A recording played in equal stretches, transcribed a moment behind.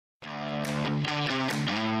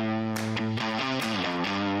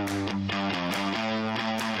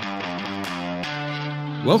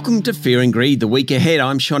Welcome to Fear and Greed, the week ahead.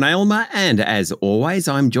 I'm Sean Aylmer, and as always,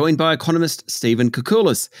 I'm joined by economist Stephen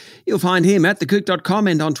Koukoulas. You'll find him at thekook.com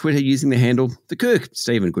and on Twitter using the handle thekook.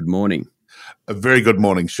 Stephen, good morning. A very good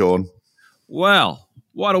morning, Sean. Well,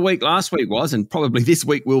 what a week last week was, and probably this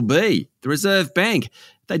week will be. The Reserve Bank,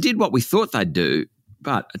 they did what we thought they'd do,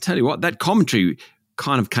 but I tell you what, that commentary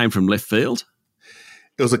kind of came from left field.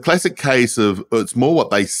 It was a classic case of it's more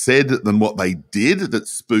what they said than what they did that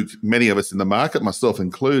spooked many of us in the market, myself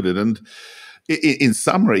included. And in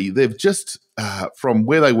summary, they've just, from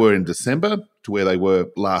where they were in December to where they were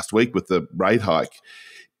last week with the rate hike,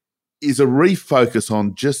 is a refocus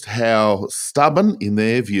on just how stubborn, in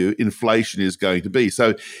their view, inflation is going to be.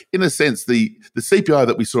 So, in a sense, the CPI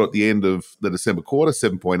that we saw at the end of the December quarter,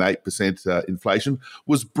 7.8% inflation,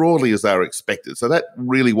 was broadly as they were expected. So that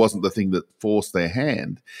really wasn't the thing that forced their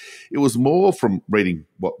hand. It was more, from reading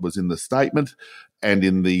what was in the statement and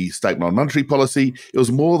in the statement on monetary policy, it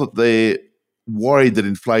was more that they're worried that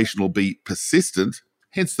inflation will be persistent,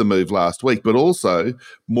 hence the move last week, but also,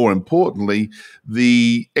 more importantly,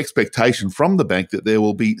 the expectation from the bank that there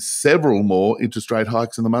will be several more interest rate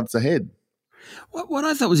hikes in the months ahead. What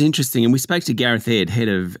I thought was interesting, and we spoke to Gareth Aird, head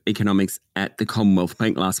of economics at the Commonwealth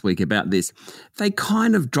Bank last week about this, they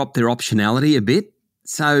kind of dropped their optionality a bit.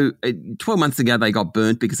 So 12 months ago, they got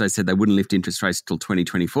burnt because they said they wouldn't lift interest rates until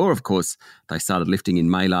 2024. Of course, they started lifting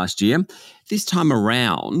in May last year. This time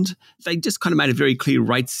around, they just kind of made it very clear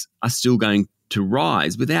rates are still going to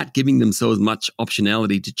rise without giving themselves much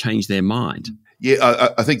optionality to change their mind. Yeah,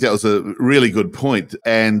 I think that was a really good point.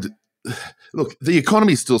 And look, the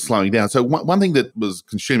economy is still slowing down. So one thing that was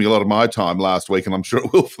consuming a lot of my time last week, and I'm sure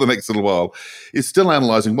it will for the next little while, is still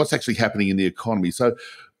analysing what's actually happening in the economy. So,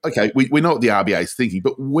 okay, we know what the RBA is thinking,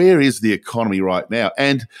 but where is the economy right now?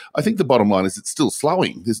 And I think the bottom line is it's still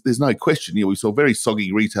slowing. There's no question. You know, we saw very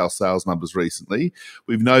soggy retail sales numbers recently.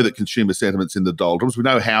 We know that consumer sentiment's in the doldrums. We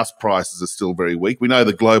know house prices are still very weak. We know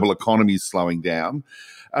the global economy is slowing down.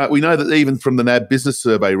 We know that even from the NAB business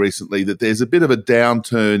survey recently that there's a bit of a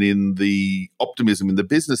downturn in the optimism in the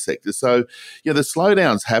business sector. So, the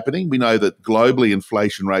slowdown's happening. We know that globally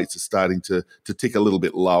inflation rates are starting to tick a little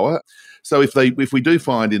bit lower. So if we do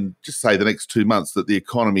find in, just say, the next 2 months that the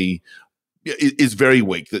economy is very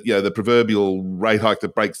weak, that the proverbial rate hike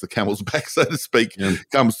that breaks the camel's back, so to speak,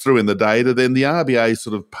 comes through in the data, then the RBA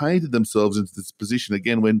sort of painted themselves into this position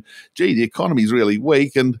again when, the economy is really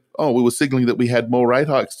weak, and we were signalling that we had more rate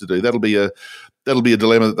hikes to do. That'll be a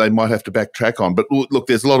dilemma that they might have to backtrack on. But look,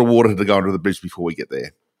 there's a lot of water to go under the bridge before we get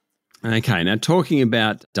there. Okay, now talking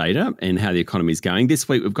about data and how the economy is going, this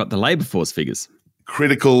week we've got the labour force figures.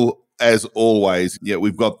 Critical. As always,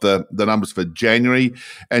 we've got the numbers for January.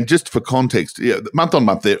 And just for context, month on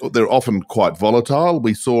month, they're often quite volatile.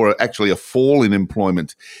 We saw actually a fall in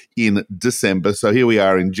employment in December. So here we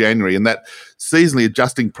are in January. And that seasonally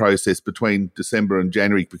adjusting process between December and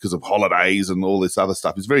January because of holidays and all this other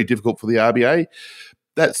stuff is very difficult for the RBA.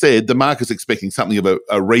 That said, the market's expecting something of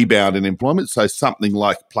a rebound in employment, so something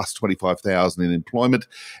like plus 25,000 in employment,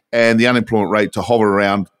 and the unemployment rate to hover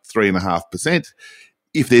around 3.5%.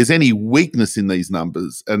 If there's any weakness in these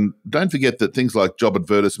numbers, and don't forget that things like job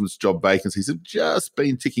advertisements, job vacancies have just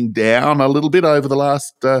been ticking down a little bit over the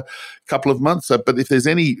last couple of months. But if there's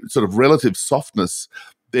any sort of relative softness,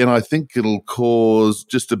 then I think it'll cause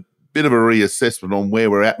just a bit of a reassessment on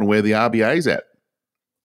where we're at and where the RBA's at.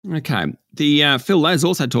 Okay. The Phil Lowe is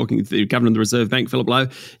also talking, the Governor of the Reserve Bank, Philip Lowe,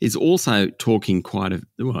 is also talking quite a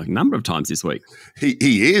number of times this week.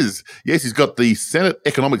 He is. Yes, he's got the Senate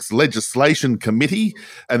Economics Legislation Committee,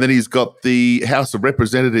 and then he's got the House of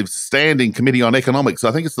Representatives Standing Committee on Economics.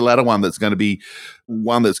 I think it's the latter one that's going to be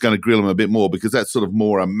one that's going to grill him a bit more, because that's sort of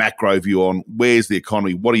more a macro view on where's the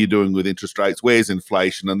economy, what are you doing with interest rates, where's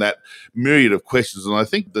inflation, and that myriad of questions. And I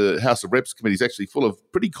think the House of Reps Committee is actually full of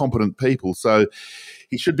pretty competent people. So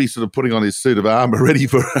he should be sort of putting on his suit of armour, ready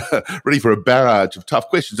for a barrage of tough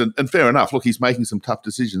questions. And fair enough, look, he's making some tough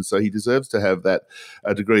decisions, so he deserves to have that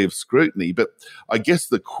degree of scrutiny. But I guess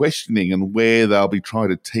the questioning and where they'll be trying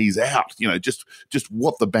to tease out, just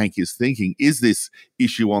what the bank is thinking, is this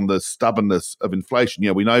issue on the stubbornness of inflation.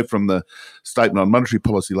 We know from the statement on monetary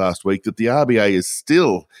policy last week that the RBA is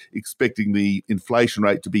still expecting the inflation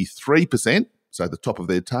rate to be 3%. So the top of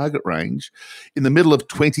their target range, in the middle of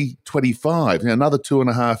 2025, another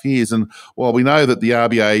 2.5 years. And while we know that the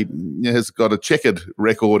RBA has got a checkered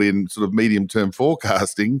record in sort of medium-term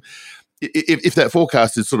forecasting, if that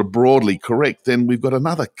forecast is sort of broadly correct, then we've got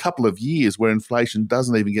another couple of years where inflation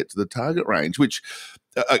doesn't even get to the target range, which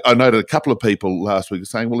I noted a couple of people last week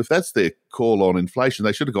saying, well, if that's their call on inflation,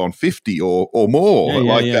 they should have gone 50 or more,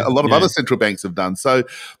 a lot of other central banks have done. So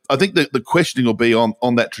I think that the questioning will be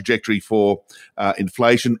on that trajectory for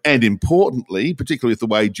inflation, and importantly, particularly with the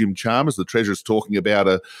way Jim Chalmers, the Treasurer, is talking about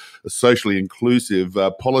a socially inclusive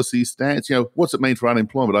policy stance. What's it mean for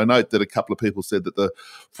unemployment? I note that a couple of people said that the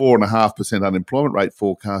 4.5% unemployment rate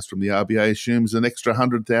forecast from the RBA assumes an extra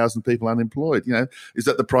 100,000 people unemployed. Is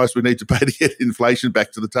that the price we need to pay to get inflation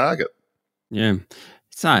back to the target? Yeah.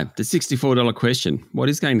 So the $64 question, what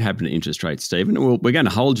is going to happen to interest rates, Stephen? Well, we're going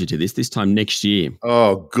to hold you to this time next year.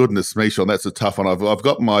 Oh, goodness me, Sean, that's a tough one. I've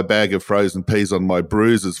got my bag of frozen peas on my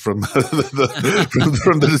bruises from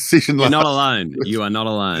the decision. You're not alone. You are not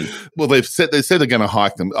alone. Well, they've said they're going to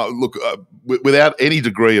hike them. Without any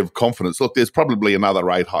degree of confidence, there's probably another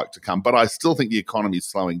rate hike to come, but I still think the economy is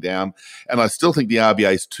slowing down, and I still think the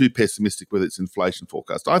RBA is too pessimistic with its inflation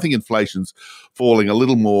forecast. I think inflation's falling a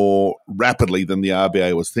little more rapidly than the RBA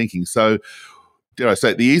was thinking. So, dare I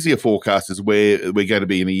say, the easier forecast is where we're going to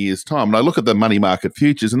be in a year's time. And I look at the money market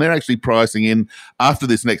futures, and they're actually pricing in, after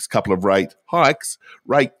this next couple of rate hikes,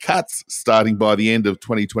 rate cuts starting by the end of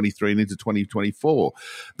 2023 and into 2024.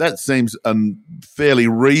 That seems a fairly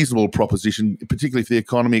reasonable proposition, particularly if the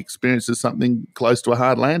economy experiences something close to a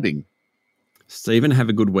hard landing. Stephen, have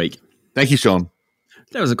a good week. Thank you, Sean.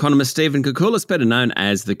 That was economist Stephen Koukoulas, better known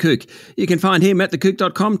as The Kouk. You can find him at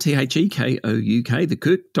thekouk.com, TheKouk,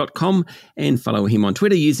 thekouk.com, and follow him on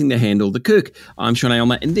Twitter using the handle The Kouk. I'm Sean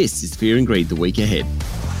Aylmer, and this is Fear and Greed, the week ahead.